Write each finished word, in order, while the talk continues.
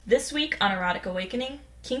This week on Erotic Awakening,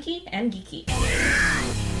 kinky and geeky.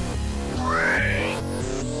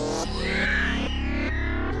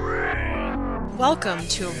 Welcome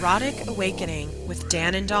to Erotic Awakening with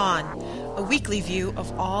Dan and Dawn, a weekly view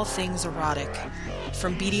of all things erotic.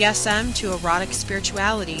 From BDSM to erotic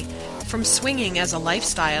spirituality, from swinging as a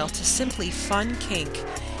lifestyle to simply fun kink,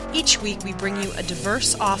 each week we bring you a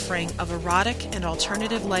diverse offering of erotic and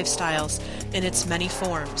alternative lifestyles in its many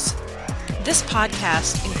forms. This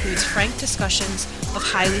podcast includes frank discussions of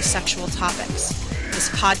highly sexual topics. This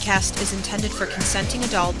podcast is intended for consenting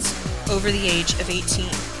adults over the age of 18.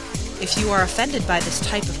 If you are offended by this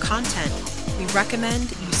type of content, we recommend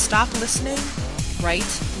you stop listening right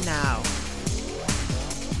now.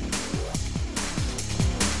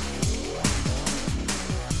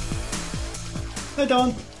 Hi,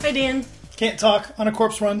 Dawn. Hi, Dan. Can't talk on a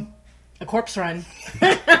corpse run. A corpse run.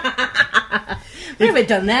 We haven't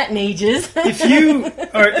done that in ages. If you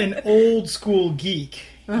are an old school geek,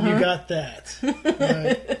 you got that.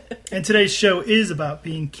 Right. And today's show is about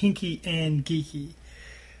being kinky and geeky.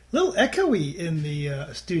 A little echoey in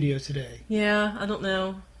the studio today. Yeah, I don't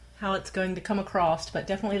know how it's going to come across, but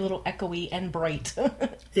definitely a little echoey and bright.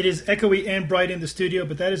 It is echoey and bright in the studio,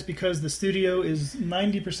 but that is because the studio is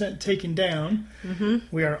 90% taken down.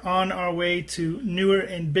 Mm-hmm. We are on our way to newer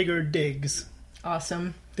and bigger digs.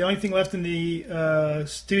 Awesome. The only thing left in the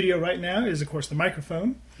studio right now is, of course, the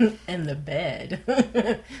microphone. And the bed.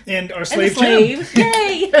 And our slave, and slave.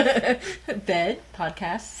 Yay! Bed,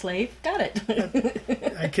 podcast, slave. Got it.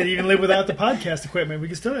 I could even live without the podcast equipment. We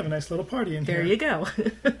could still have a nice little party in here. There you go.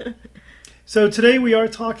 So today we are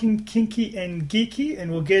talking kinky and geeky,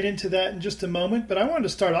 and we'll get into that in just a moment. But I wanted to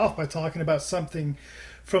start off by talking about something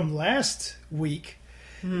from last week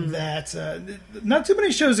that not too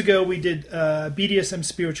many shows ago we did BDSM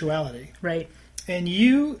spirituality. Right. And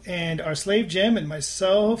you and our slave Jim and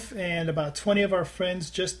myself and about 20 of our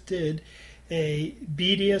friends just did a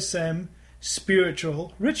BDSM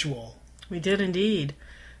spiritual ritual. We did indeed.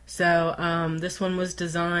 So this one was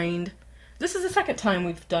designed. This is the third time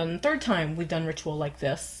we've done ritual like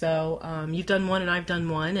this. So you've done one and I've done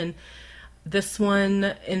one, and this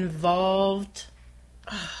one involved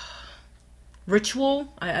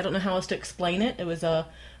ritual. I don't know how else to explain it. It was a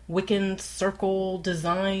Wiccan circle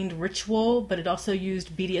designed ritual, but it also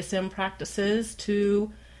used BDSM practices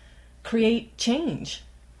to create change.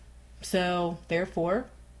 So therefore,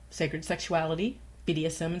 sacred sexuality,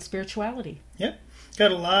 BDSM, and spirituality. Yep.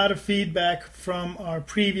 Got a lot of feedback from our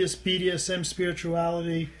previous BDSM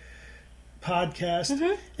spirituality podcast.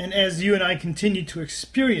 Mm-hmm. And as you and I continue to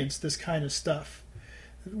experience this kind of stuff,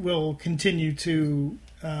 we'll continue to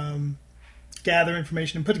gather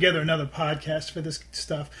information and put together another podcast for this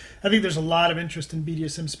stuff. I think there's a lot of interest in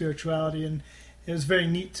BDSM spirituality, and it was very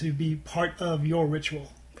neat to be part of your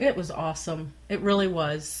ritual. It was awesome. It really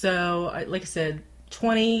was. So, like I said,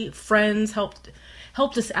 20 friends helped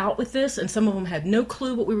us out with this, and some of them had no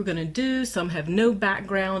clue what we were going to do. Some have no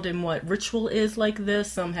background in what ritual is like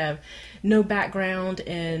this. Some have no background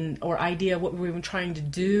in or idea what we were trying to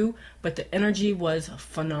do, but the energy was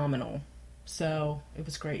phenomenal. So, it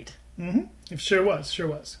was great. Mm-hmm. It sure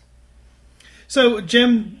was. So,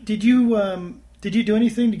 Jim, did you do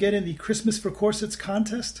anything to get in the Christmas for Corsets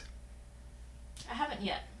contest? I haven't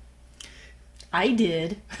yet. I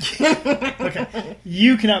did. Okay.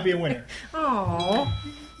 You cannot be a winner. Aww.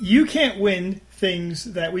 You can't win things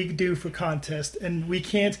that we do for contest, and we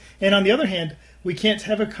can't. And on the other hand, we can't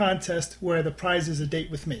have a contest where the prize is a date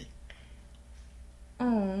with me.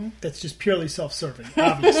 Aww. That's just purely self-serving,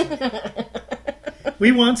 obviously.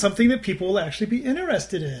 We want something that people will actually be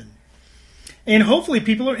interested in. And hopefully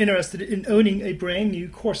people are interested in owning a brand new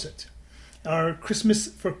corset. Our Christmas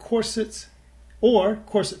for Corsets or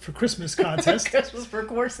Corset for Christmas contest. Christmas for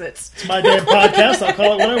Corsets. It's my damn podcast. I'll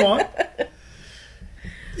call it what I want.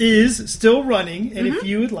 Is still running. And if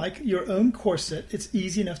you would like your own corset, it's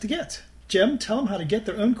easy enough to get. Jim, tell them how to get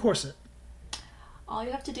their own corset. All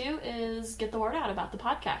you have to do is get the word out about the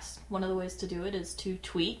podcast. One of the ways to do it is to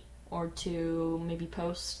tweet or to maybe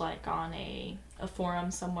post like on a forum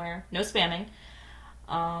somewhere. No spamming.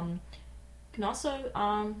 You can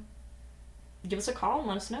also give us a call and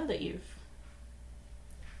let us know that you've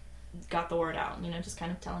got the word out. You know, just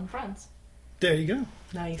kind of telling friends. There you go.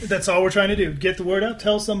 Nice. That's all we're trying to do. Get the word out.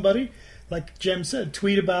 Tell somebody. Like Jem said,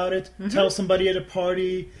 tweet about it. Tell somebody at a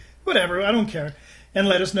party. Whatever. I don't care. And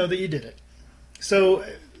let us know that you did it. So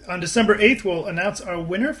on December 8th, we'll announce our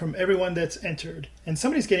winner from everyone that's entered. And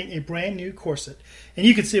somebody's getting a brand new corset. And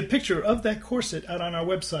you can see a picture of that corset out on our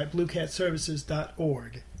website,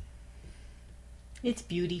 bluecatservices.org. It's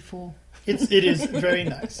beautiful. It is very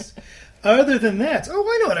nice. Other than that, I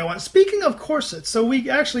know what I want. Speaking of corsets, so we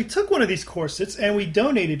actually took one of these corsets and we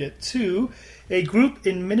donated it to a group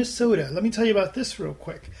in Minnesota. Let me tell you about this real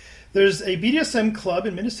quick. There's a BDSM club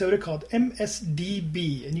in Minnesota called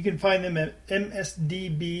MSDB, and you can find them at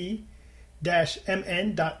msdb-mn.org.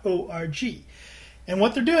 And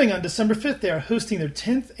what they're doing on December 5th, they are hosting their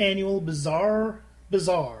 10th annual Bazaar.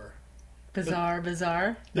 Bazaar.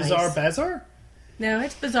 Nice. Bazaar? No,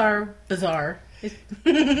 it's Bazaar.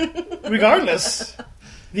 Regardless,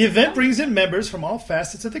 the event brings in members from all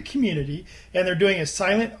facets of the community, and they're doing a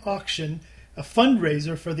silent auction, a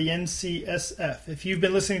fundraiser for the NCSF. If you've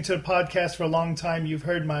been listening to the podcast for a long time, you've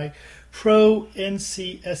heard my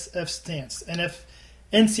pro-NCSF stance.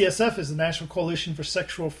 NCSF is the National Coalition for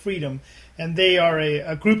Sexual Freedom, and they are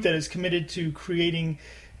a group that is committed to creating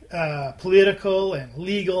political and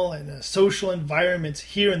legal and social environments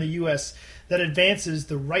here in the U.S. that advances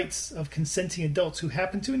the rights of consenting adults who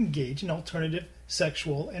happen to engage in alternative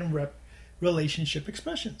sexual and relationship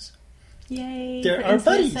expressions. Yay! They're our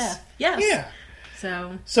buddies. Yes.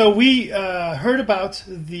 Yeah. So we heard about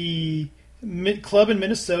the club in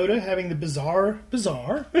Minnesota having the Bazaar,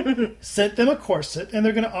 sent them a corset, and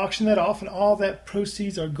they're going to auction that off, and all that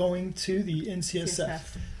proceeds are going to the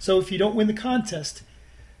NCSF. So if you don't win the contest,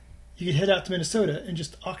 you can head out to Minnesota and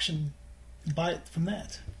just auction, buy it from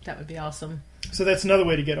that. That would be awesome. So that's another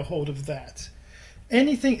way to get a hold of that.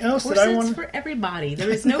 Anything else Corsets that I want for everybody. There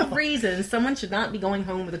is no reason someone should not be going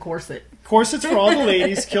home with a corset. Corsets for all the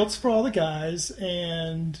ladies, kilts for all the guys,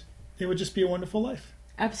 and it would just be a wonderful life.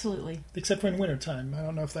 Absolutely. Except for in wintertime. I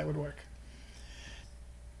don't know if that would work.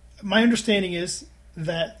 My understanding is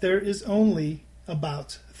that there is only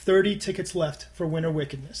about 30 tickets left for Winter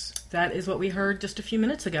Wickedness. That is what we heard just a few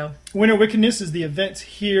minutes ago. Winter Wickedness is the event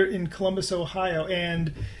here in Columbus, Ohio,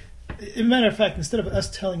 and as a matter of fact, instead of us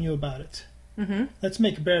telling you about it, let's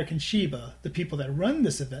make Barrick and Sheba, the people that run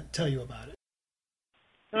this event, tell you about it.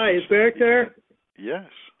 Hi, is Barrick there?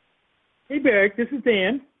 Yes. Hey, Barrick, this is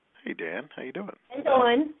Dan. Hey, Dan. How you doing? Hey,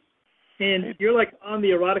 Dawn. And you're like on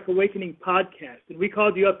the Erotic Awakening podcast, and we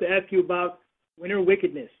called you up to ask you about Winter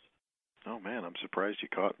Wickedness. Oh, man, I'm surprised you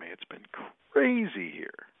caught me. It's been crazy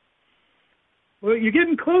here. Well, you're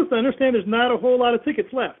getting close. I understand there's not a whole lot of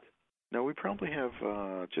tickets left. No, we probably have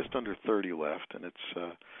just under 30 left, and it's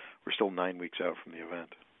we're still 9 weeks out from the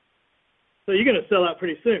event. So you're going to sell out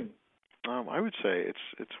pretty soon. I would say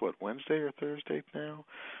it's what, Wednesday or Thursday now?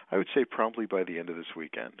 I would say probably by the end of this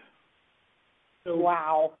weekend. So,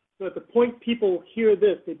 Wow. So at the point people hear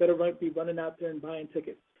this, they better be running out there and buying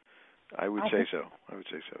tickets. I would say so.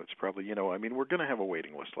 It's probably, we're going to have a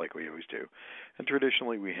waiting list like we always do. And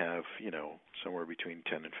traditionally we have, somewhere between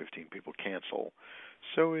 10 and 15 people cancel.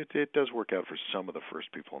 So it does work out for some of the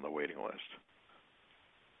first people on the waiting list.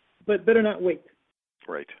 But better not wait.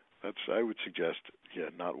 Right. I would suggest,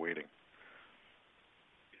 not waiting.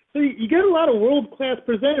 So you get a lot of world-class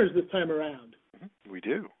presenters this time around. We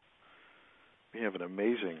do. We have an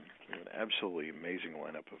absolutely amazing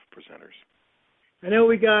lineup of presenters. I know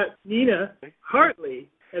we got Nina Hartley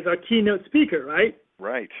as our keynote speaker, right?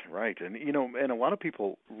 Right. And, and a lot of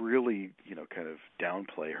people really, kind of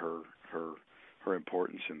downplay her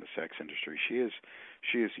importance in the sex industry. She is,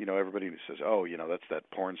 everybody says, oh, that's that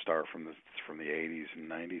porn star from the 80s and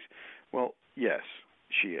 90s. Well, yes,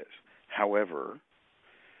 she is. However,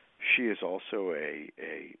 she is also a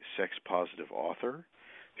sex-positive author.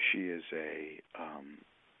 She is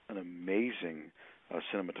an amazing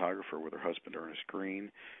cinematographer with her husband, Ernest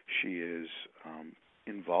Green. She is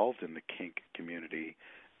involved in the kink community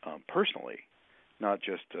personally, not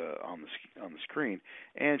just on the screen.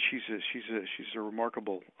 And she's a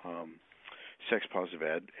remarkable sex-positive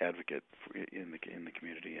advocate in the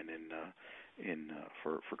community and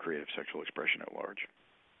for creative sexual expression at large.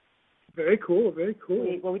 Very cool.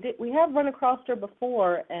 Well, we have run across her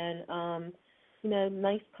before, and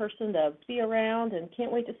nice person to be around, and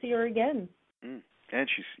can't wait to see her again. And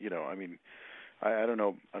she's, I don't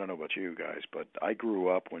know about you guys, but I grew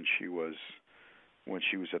up when she was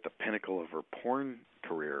at the pinnacle of her porn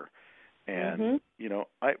career, and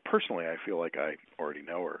I personally feel like I already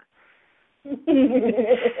know her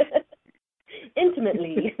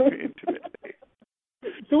intimately.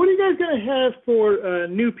 So what are you guys going to have for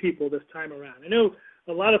new people this time around? I know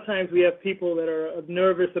a lot of times we have people that are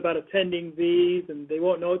nervous about attending these, and they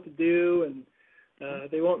won't know what to do, and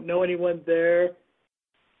they won't know anyone there.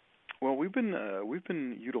 Well, we've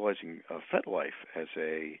been utilizing FetLife as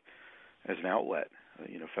an outlet.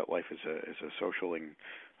 FetLife is a socialing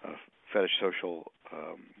fetish social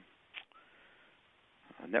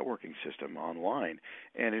networking system online,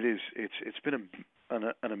 and it's been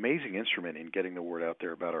an amazing instrument in getting the word out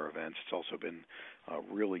there about our events. It's also been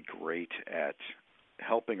really great at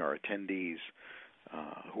helping our attendees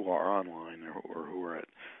who are online or who are at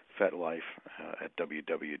FetLife at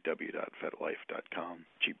www.fetlife.com.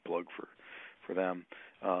 Cheap plug for them.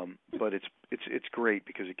 But it's great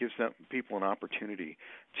because it gives them people an opportunity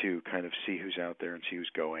to kind of see who's out there and see who's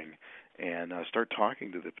going, and start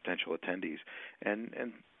talking to the potential attendees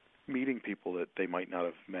and meeting people that they might not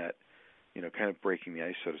have met, kind of breaking the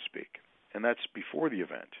ice, so to speak. And that's before the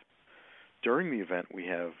event. During the event, we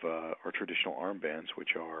have our traditional armbands,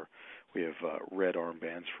 we have red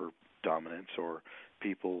armbands for dominance or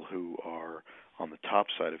people who are on the top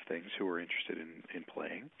side of things who are interested in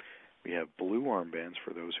playing. We have blue armbands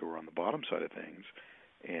for those who are on the bottom side of things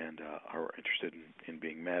and are interested in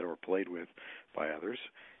being met or played with by others.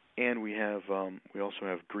 And we also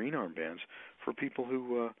have green armbands for people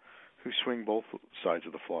who swing both sides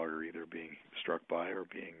of the flogger, either being struck by or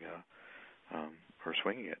being or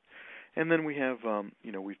swinging it. And then we have,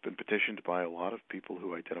 we've been petitioned by a lot of people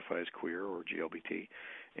who identify as queer or GLBT,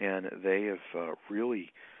 and they have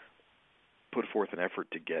really put forth an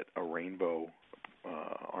effort to get a rainbow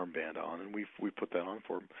armband on, and we put that on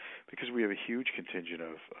for them because we have a huge contingent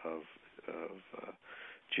of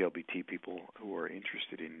GLBT people who are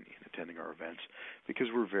interested in attending our events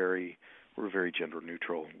because we're very gender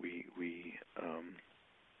neutral.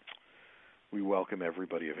 We welcome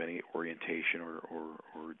everybody of any orientation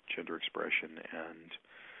or gender expression, and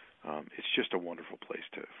it's just a wonderful place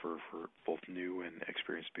for both new and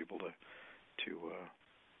experienced people to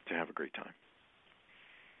have a great time.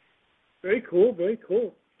 Very cool, very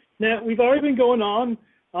cool. Now, we've already been going on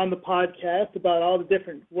the podcast about all the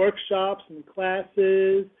different workshops and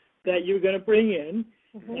classes that you're going to bring in,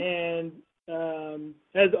 and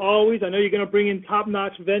as always, I know you're going to bring in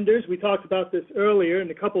top-notch vendors. We talked about this earlier,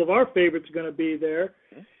 and a couple of our favorites are going to be there.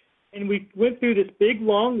 And we went through this big,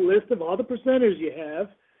 long list of all the presenters you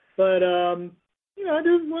have. But,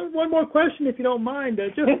 there's one more question, if you don't mind.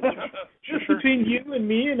 Just between you and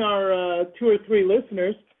me and our 2 or 3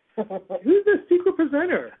 listeners, who's the secret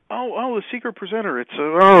presenter? Oh, the secret presenter. It's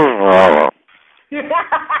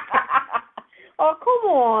Oh, come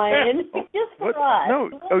on. Just for us. No.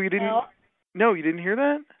 Oh, you didn't? No, you didn't hear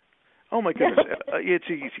that? Oh my goodness! It's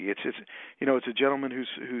easy. It's a gentleman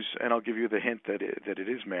who's and I'll give you the hint that it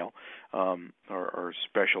is male. Our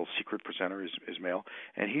special secret presenter is male,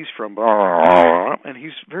 and he's from and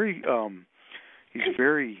he's very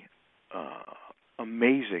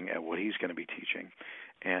amazing at what he's going to be teaching,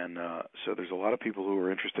 and so there's a lot of people who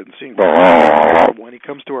are interested in seeing when he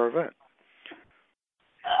comes to our event.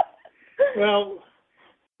 Well,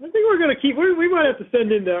 I think we're going to keep. We might have to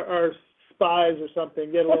send in our spies or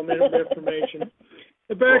something, get a little bit of information.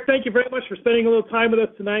 Barrick, thank you very much for spending a little time with us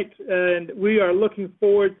tonight, and we are looking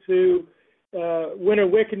forward to Winter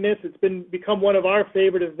Wickedness. It's become one of our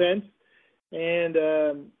favorite events, and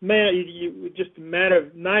you just a matter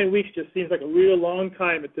of 9 weeks just seems like a real long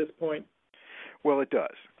time at this point. Well, it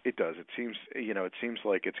does. It seems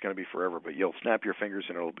like it's going to be forever, but you'll snap your fingers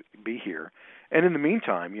and it'll be here. And in the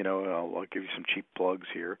meantime, I'll give you some cheap plugs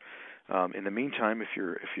here. In the meantime, if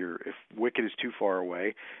Wicked is too far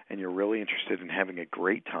away and you're really interested in having a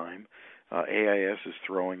great time, AIS is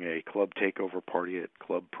throwing a club takeover party at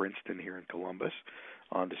Club Princeton here in Columbus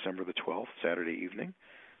on December the 12th, Saturday evening.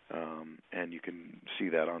 And you can see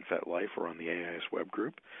that on FetLife or on the AIS web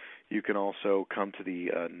group. You can also come to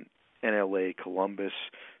the NLA Columbus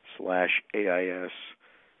 /AIS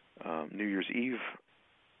New Year's Eve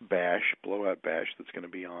blowout bash that's going to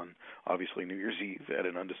be on, obviously, New Year's Eve at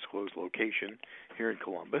an undisclosed location here in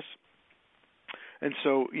Columbus. And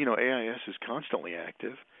so, AIS is constantly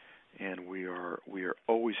active, and we are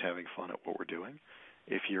always having fun at what we're doing.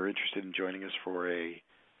 If you're interested in joining us for a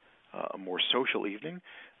more social evening,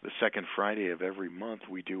 the second Friday of every month,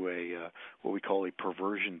 we do what we call a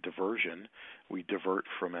perversion diversion. We divert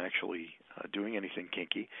from actually doing anything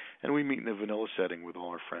kinky, and we meet in a vanilla setting with all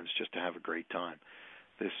our friends just to have a great time.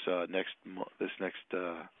 This next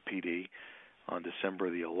PD on December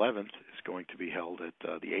the 11th is going to be held at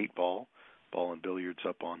the 8 Ball and Billiards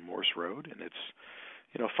up on Morse Road, and it's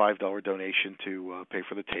 $5 donation to pay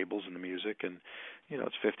for the tables and the music, and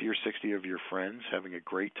it's 50 or 60 of your friends having a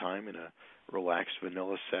great time in a relaxed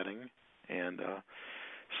vanilla setting and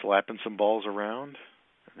slapping some balls around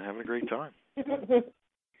and having a great time.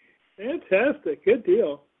 Fantastic, good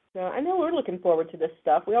deal. I know we're looking forward to this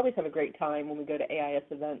stuff. We always have a great time when we go to AIS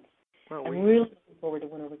events. Well, I'm really looking forward to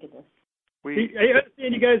Winter Wickedness. I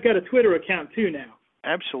understand you guys got a Twitter account too now.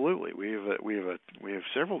 Absolutely, we have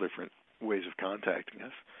several different ways of contacting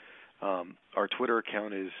us. Our Twitter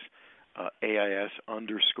account is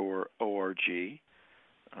AIS_org.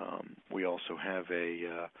 We also have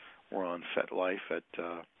we're on FetLife at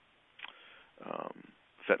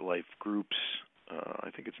FetLife Groups, I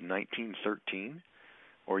think it's 1913,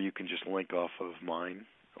 or you can just link off of mine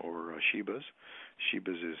or Sheba's.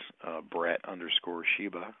 Sheba's is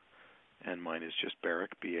Brat_Sheba, and mine is just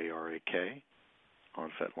Barak, Barak,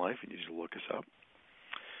 on FetLife, and you just look us up.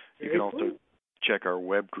 You can also check our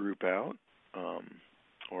web group out,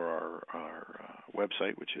 or our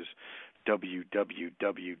website, which is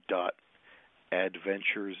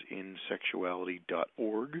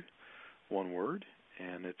www.adventuresinsexuality.org, one word,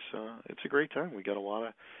 and it's a great time. We got a lot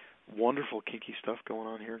of wonderful kinky stuff going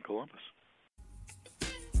on here in Columbus.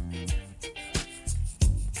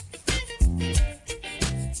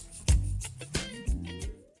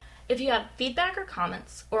 If you have feedback or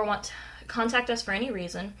comments, or want to contact us for any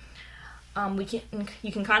reason, you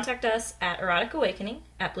can contact us at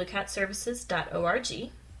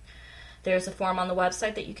eroticawakening@bluecatservices.org. There's a form on the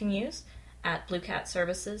website that you can use at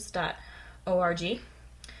bluecatservices.org.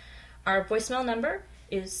 Our voicemail number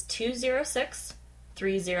is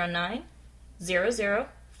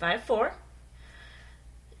 206-309-0054.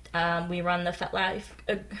 We run the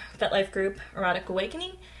FetLife group Erotic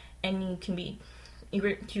Awakening, and you can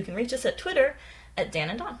reach us at Twitter at Dan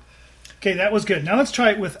and Dawn. Okay, that was good. Now let's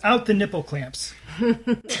try it without the nipple clamps.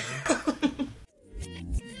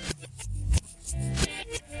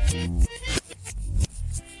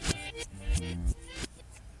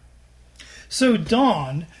 So,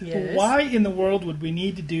 Dawn, Yes? why in the world would we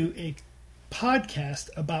need to do a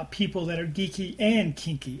podcast about people that are geeky and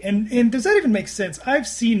kinky? And does that even make sense? I've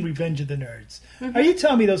seen Revenge of the Nerds. Mm-hmm. Are you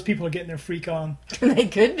telling me those people are getting their freak on? They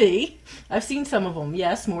could be. I've seen some of them.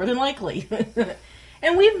 Yes, more than likely.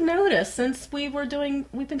 And we've noticed since we've been doing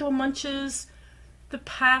Munches the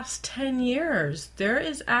past 10 years, there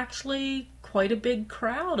is actually quite a big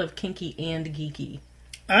crowd of kinky and geeky.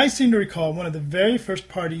 I seem to recall one of the very first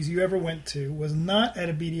parties you ever went to was not at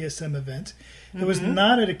a BDSM event. It was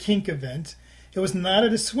not at a kink event. It was not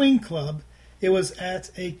at a swing club. It was at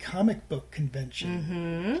a comic book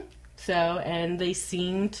convention. So, and they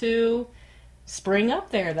seem to spring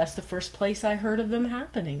up there. That's the first place I heard of them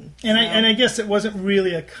happening. And I guess it wasn't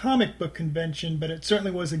really a comic book convention, but it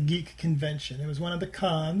certainly was a geek convention. It was one of the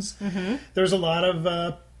cons. There was a lot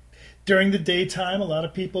of during the daytime, a lot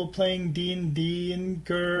of people playing D&D and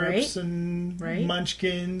GURPS and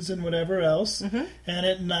Munchkins and whatever else. And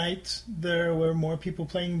at night, there were more people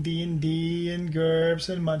playing D&D and GURPS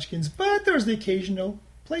and Munchkins, but there was the occasional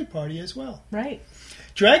play party as well. Right.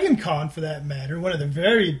 Dragon Con, for that matter, one of the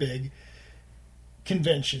very big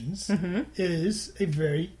conventions, is a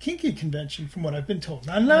very kinky convention, from what I've been told.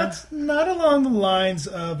 Now, not along the lines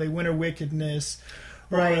of a Winter Wickedness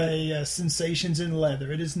or a Sensations in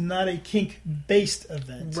Leather. It is not a kink-based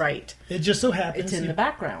event. Right. It just so happens... It's in the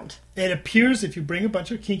background. It appears if you bring a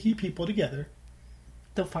bunch of kinky people together...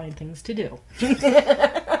 They'll find things to do.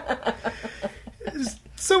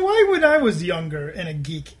 So why, when I was younger and a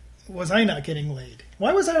geek, was I not getting laid?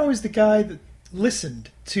 Why was I always the guy that listened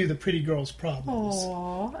to the pretty girl's problems?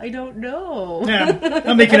 Aw, I don't know. Yeah,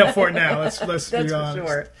 I'm making up for it now. Let's That's be for honest.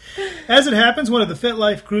 sure. As it happens, one of the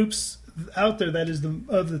FetLife groups out there that is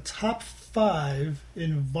of the top 5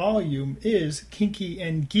 in volume is Kinky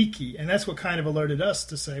and Geeky, and that's what kind of alerted us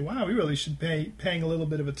to say, wow, we really should be paying a little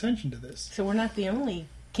bit of attention to this. So we're not the only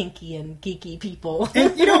kinky and geeky people.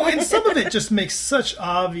 And, and some of it just makes such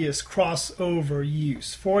obvious crossover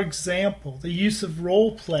use. For example, the use of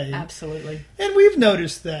role play. Absolutely. And we've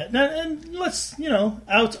noticed that. Now, and let's,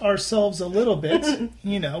 out ourselves a little bit.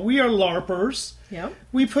 We are LARPers. Yep.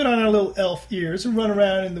 We put on our little elf ears and run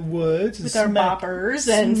around in the woods. With our boppers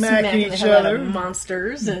and smacking each each other.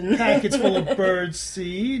 Monsters and packets full of bird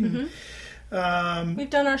seed. We've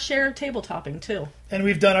done our share of tabletopping, too. And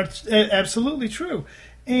we've done absolutely true.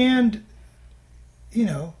 And,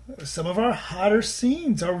 some of our hotter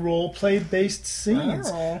scenes are role-play based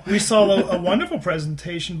scenes. Oh. We saw a wonderful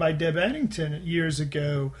presentation by Deb Addington years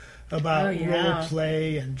ago about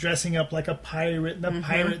role-play and dressing up like a pirate, and the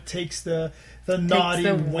pirate takes the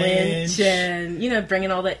naughty winch. And,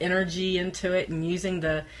 bringing all that energy into it and using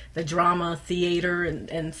the drama theater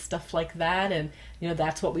and stuff like that. And,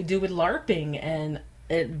 that's what we do with LARPing. And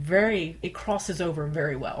it crosses over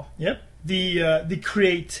very well. Yep. The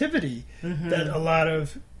creativity that a lot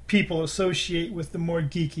of people associate with the more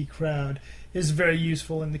geeky crowd is very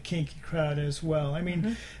useful in the kinky crowd as well. I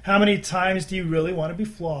mean, how many times do you really want to be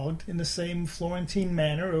flogged in the same Florentine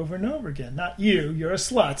manner over and over again? Not you, you're a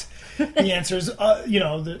slut. The answer is,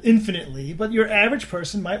 infinitely. But your average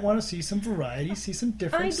person might want to see some variety, see some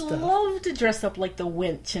different stuff. I'd love to dress up like the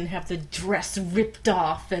wench and have the dress ripped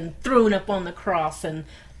off and thrown up on the cross and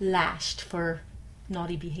lashed for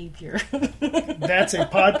naughty behavior. That's a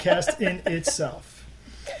podcast in itself.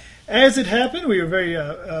 As it happened, we were very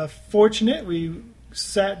fortunate. We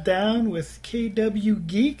sat down with KW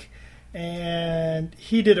Geek, and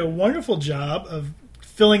he did a wonderful job of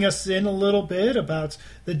filling us in a little bit about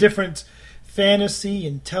the different fantasy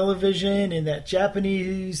and television and that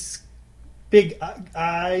Japanese big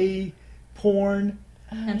eye porn.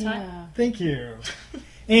 Hentai? Yeah. Thank you.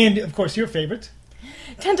 And, of course, your favorite.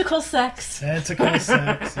 Tentacle sex. Tentacle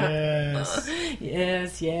sex,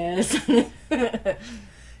 yes. Yes.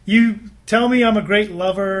 You tell me I'm a great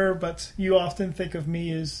lover, but you often think of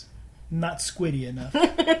me as not squiddy enough.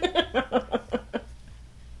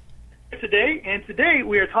 Today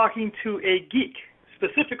we are talking to a geek.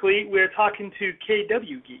 Specifically, we are talking to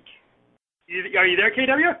KW Geek. Are you there,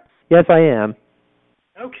 KW? Yes, I am.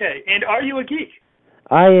 Okay, and are you a geek?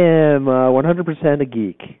 I am 100% a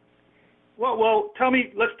geek. Well, tell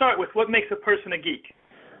me, let's start with what makes a person a geek.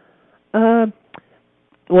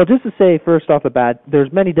 Well, just to say first off the bat, there's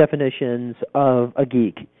many definitions of a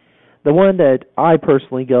geek. The one that I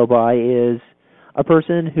personally go by is a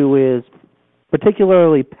person who is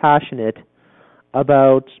particularly passionate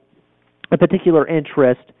about a particular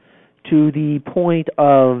interest to the point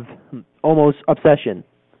of almost obsession.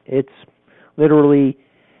 It's literally,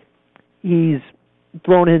 he's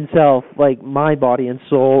thrown himself, like my body and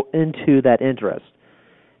soul, into that interest.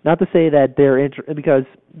 Not to say that they're because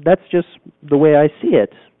that's just the way I see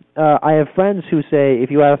it. I have friends who say if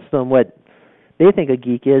you ask them what they think a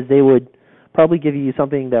geek is, they would probably give you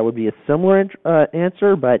something that would be a similar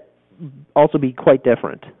answer, but also be quite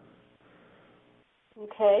different.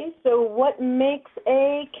 Okay, so what makes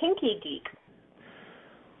a kinky geek?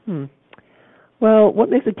 Well, what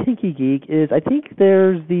makes a kinky geek is I think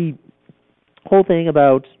there's the whole thing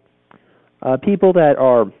about people that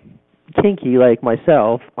are kinky like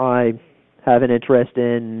myself. I have an interest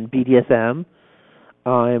in BDSM.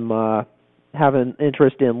 I'm have an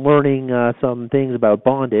interest in learning some things about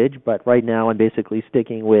bondage, but right now I'm basically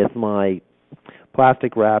sticking with my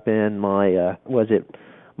plastic wrap and my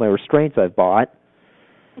my restraints I've bought.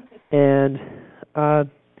 And I'm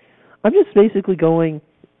just basically going.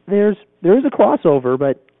 There is a crossover,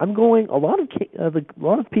 but I'm going a lot of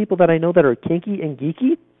people that I know that are kinky and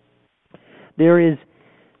geeky. There is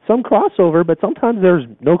some crossover, but sometimes there's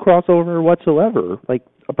no crossover whatsoever. Like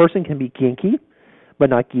a person can be kinky, but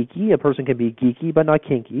not geeky. A person can be geeky, but not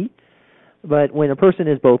kinky. But when a person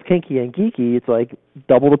is both kinky and geeky, it's like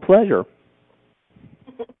double the pleasure.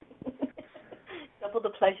 Double the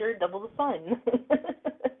pleasure, double the fun.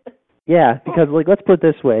 Yeah, because let's put it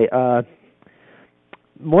this way.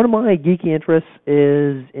 One of my geeky interests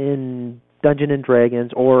is in Dungeons and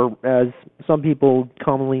Dragons, or as some people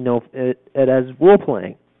commonly know it as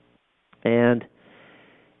role-playing. And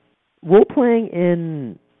role-playing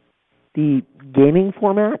in the gaming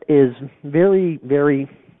format is very, very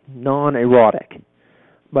non-erotic.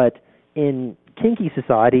 But in kinky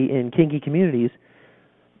society, in kinky communities,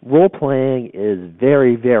 role-playing is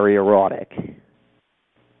very, very erotic.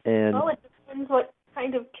 And well, it depends what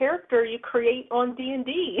kind of character you create on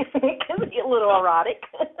D&D. It can be a little erotic,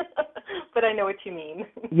 but I know what you mean.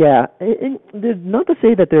 Yeah, and not to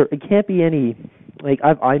say that it can't be any. Like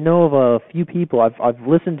I know of a few people I've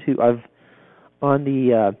listened to. On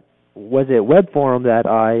the web forum that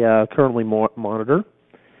I currently monitor.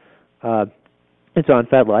 It's on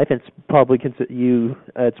FetLife. It's probably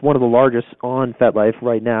it's one of the largest on FetLife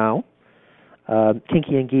right now.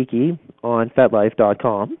 Kinky and Geeky on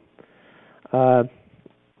FetLife.com.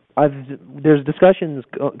 There's discussions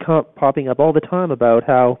popping up all the time about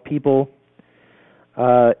how people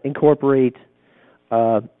incorporate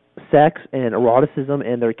sex and eroticism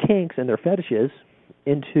and their kinks and their fetishes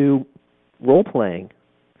into role playing.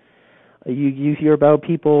 You hear about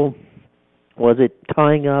people,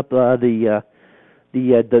 tying up the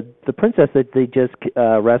princess that they just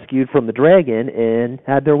rescued from the dragon and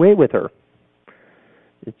had their way with her.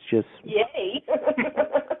 It's just yay.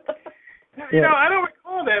 You know, I don't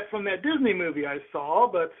recall that from that Disney movie I saw,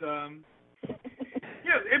 but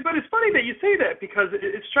but it's funny that you say that because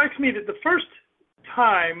it strikes me that the first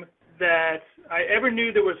time that I ever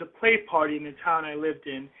knew there was a play party in the town I lived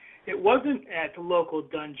in, it wasn't at the local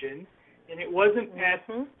dungeon. and it wasn't at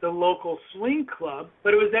the local swing club,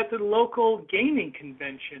 but it was at the local gaming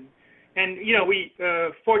convention. And, we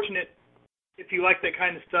fortunate, if you like that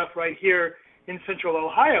kind of stuff, right here in Central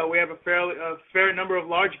Ohio, we have a fair number of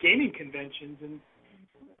large gaming conventions. And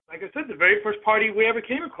like I said, the very first party we ever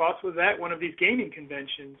came across was at one of these gaming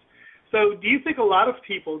conventions. So do you think a lot of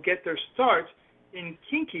people get their start in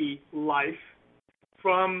kinky life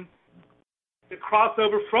from the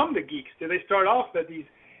crossover from the geeks? Do they start off at these,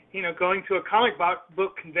 going to a comic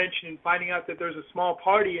book convention and finding out that there's a small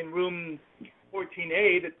party in room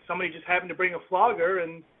 14A that somebody just happened to bring a flogger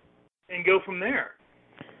and go from there?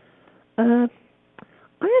 I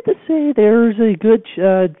have to say there's a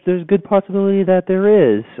good possibility that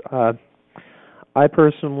there is. I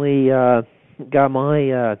personally got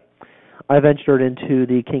my I ventured into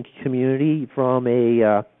the kinky community from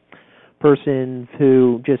a person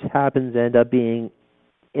who just happens to end up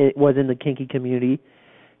was in the kinky community,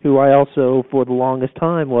 who I also for the longest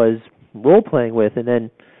time was role playing with, and then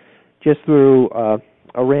just through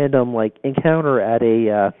a random encounter at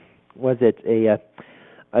a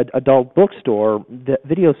adult bookstore,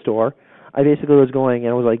 video store, I basically was going,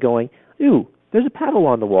 ooh, there's a paddle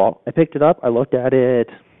on the wall. I picked it up, I looked at it.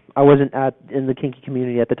 I wasn't in the kinky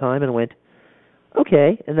community at the time, and I went,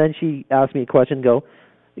 okay. And then she asked me a question,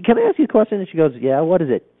 can I ask you a question? And she goes, yeah, what is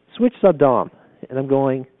it? Switch subdom. And I'm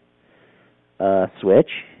going, switch,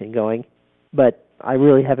 and going, but I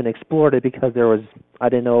really haven't explored it because I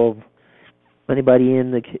didn't know of anybody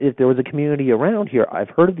if there was a community around here. I've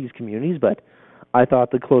heard of these communities, but I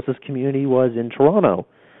thought the closest community was in Toronto.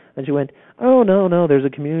 And she went, oh, no, there's a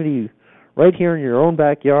community right here in your own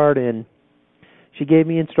backyard. And she gave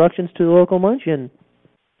me instructions to the local munch, and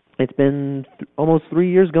it's been almost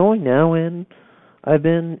 3 years going now, and I've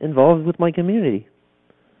been involved with my community.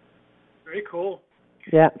 Very cool.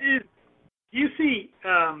 Yeah. Do you see,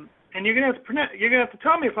 and you're gonna have to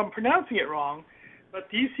tell me if I'm pronouncing it wrong, but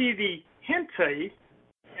do you see the hentai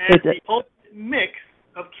as the ultimate mix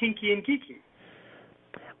of kinky and geeky?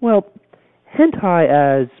 Well, hentai,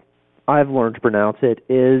 as I've learned to pronounce it,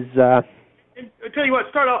 is... And I'll tell you what,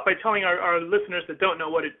 start off by telling our listeners that don't know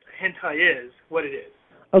what hentai is, what it is.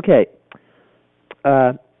 Okay.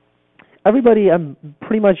 Everybody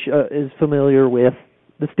pretty much is familiar with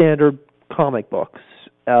the standard comic books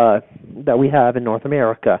that we have in North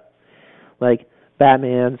America, like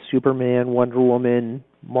Batman, Superman, Wonder Woman,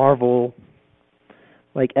 Marvel,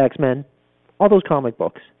 like X-Men, all those comic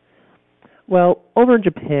books. Well, over in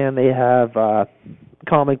Japan, they have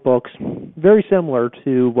comic books very similar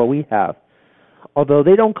to what we have, although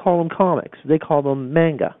they don't call them comics. They call them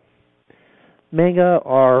manga. Manga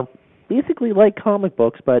are basically like comic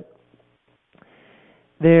books, but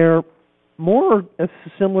they're more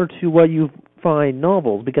similar to what you find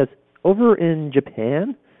novels, because over in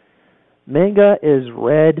Japan, manga is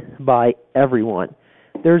read by everyone.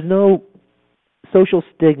 There's no social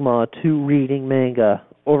stigma to reading manga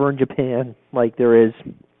over in Japan like there is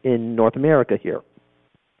in North America here.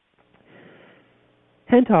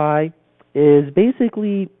 Hentai is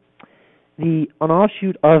basically an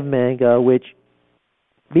offshoot of manga, which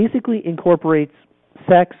basically incorporates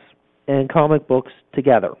sex and comic books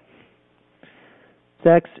together.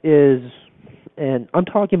 Sex is, and I'm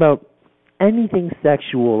talking about anything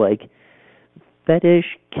sexual, like fetish,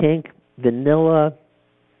 kink, vanilla,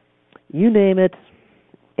 you name it,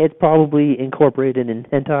 it's probably incorporated in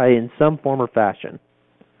hentai in some form or fashion.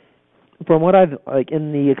 From what I've,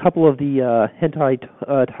 in a couple of the hentai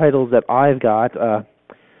titles that I've got,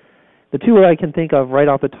 the two that I can think of right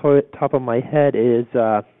off the top of my head is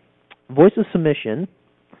Voice of Submission,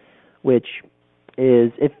 which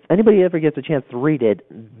is, if anybody ever gets a chance to read it,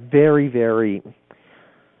 very, very,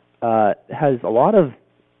 has a lot of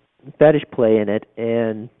fetish play in it,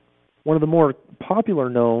 and one of the more popular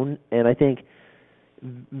known, and I think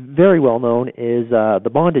very well known, is the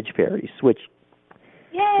Bondage Fairies, which...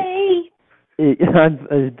 Yay!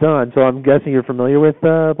 I'm done, so I'm guessing you're familiar with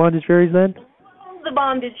Bondage Fairies then? The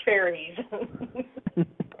Bondage Fairies.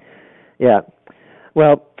 Yeah.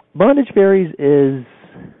 Well, Bondage Fairies is...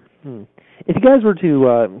 If you guys were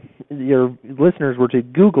to, your listeners were to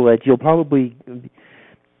Google it, you'll probably...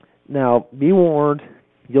 Now, be warned,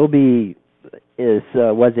 you'll be...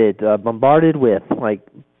 bombarded with,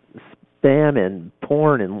 spam and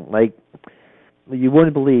porn and, you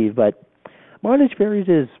wouldn't believe, but Bondage Fairies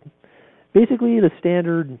is basically the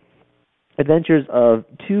standard adventures of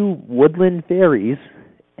two woodland fairies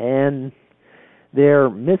and their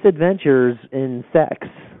misadventures in sex.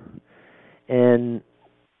 And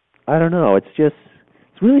I don't know, it's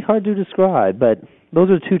really hard to describe, but those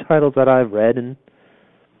are two titles that I've read, and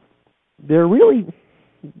they're really,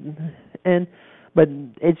 But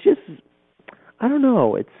it's just, I don't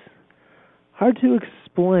know, it's hard to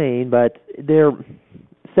explain, but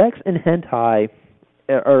sex and hentai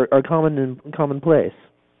are commonplace.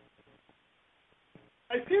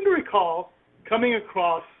 I seem to recall coming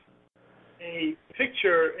across a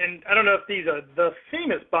picture, and I don't know if these are the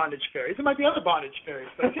famous bondage fairies. It might be other bondage fairies,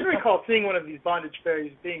 but I seem to recall seeing one of these bondage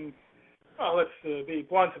fairies being, well, let's be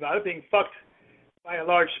blunt about it, being fucked by a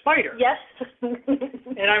large spider. Yes.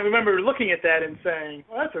 And I remember looking at that and saying,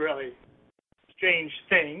 well, that's a really strange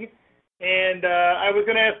thing. And I was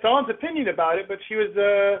going to ask Dawn's opinion about it, but she was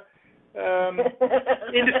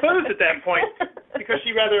indisposed at that point because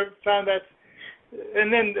she rather found that.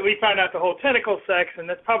 And then we found out the whole tentacle sex, and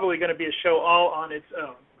that's probably going to be a show all on its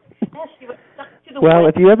own. Well,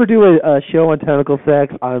 if you ever do a show on tentacle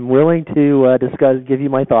sex, I'm willing to give you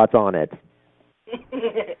my thoughts on it.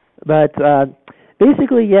 But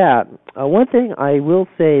basically, yeah. One thing I will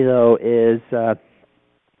say, though, is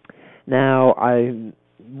now I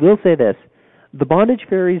will say this. The Bondage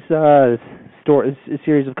Fairies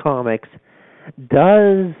series of comics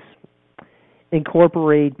does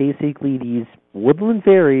incorporate basically these woodland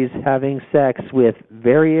fairies having sex with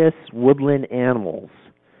various woodland animals.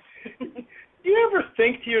 Do you ever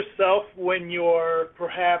think to yourself when you're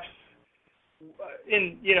perhaps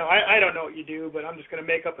I don't know what you do, but I'm just going to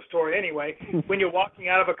make up a story anyway. When you're walking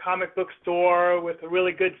out of a comic book store with a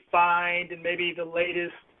really good find and maybe the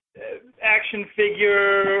latest action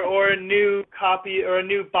figure or a new copy or a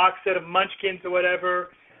new box set of Munchkins or whatever,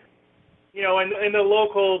 and the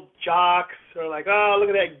local jocks are like, oh, look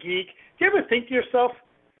at that geek. Do you ever think to yourself,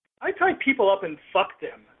 I tie people up and fuck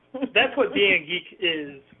them? That's what being a geek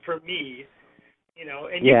is for me, and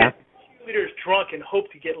you get cheerleaders drunk and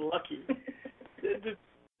hope to get lucky.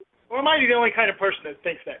 Or am I the only kind of person that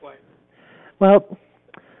thinks that way? Well,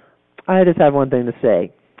 I just have one thing to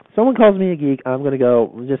say. Someone calls me a geek, I'm going to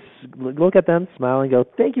go just look at them, smile, and go,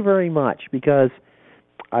 thank you very much, because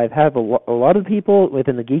I've had a lot of people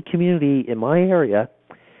within the geek community in my area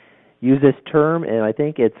use this term, and I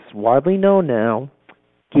think it's widely known now.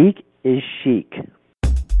 Geek is chic.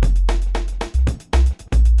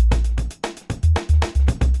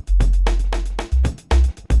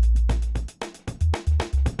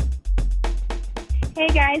 Hey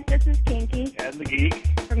guys, this is Kinky. And the Geek.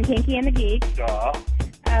 From Kinky and the Geek. Duh.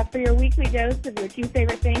 For your weekly dose of your two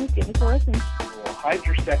favorite things, give us a listen. Well, hide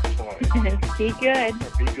your sex toys. Be good.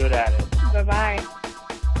 Or be good at it. Bye-bye.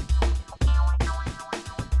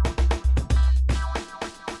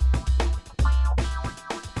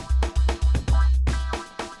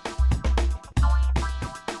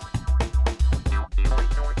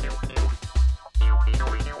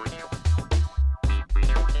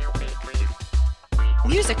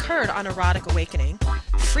 Music heard on Erotic Awakening,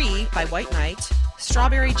 Free by White Knight,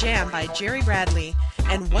 Strawberry Jam by Jerry Bradley,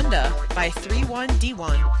 and Wunda by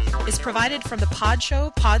 31D1 is provided from the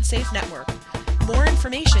Podshow Podsafe Network. More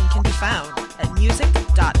information can be found at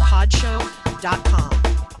music.podshow.com.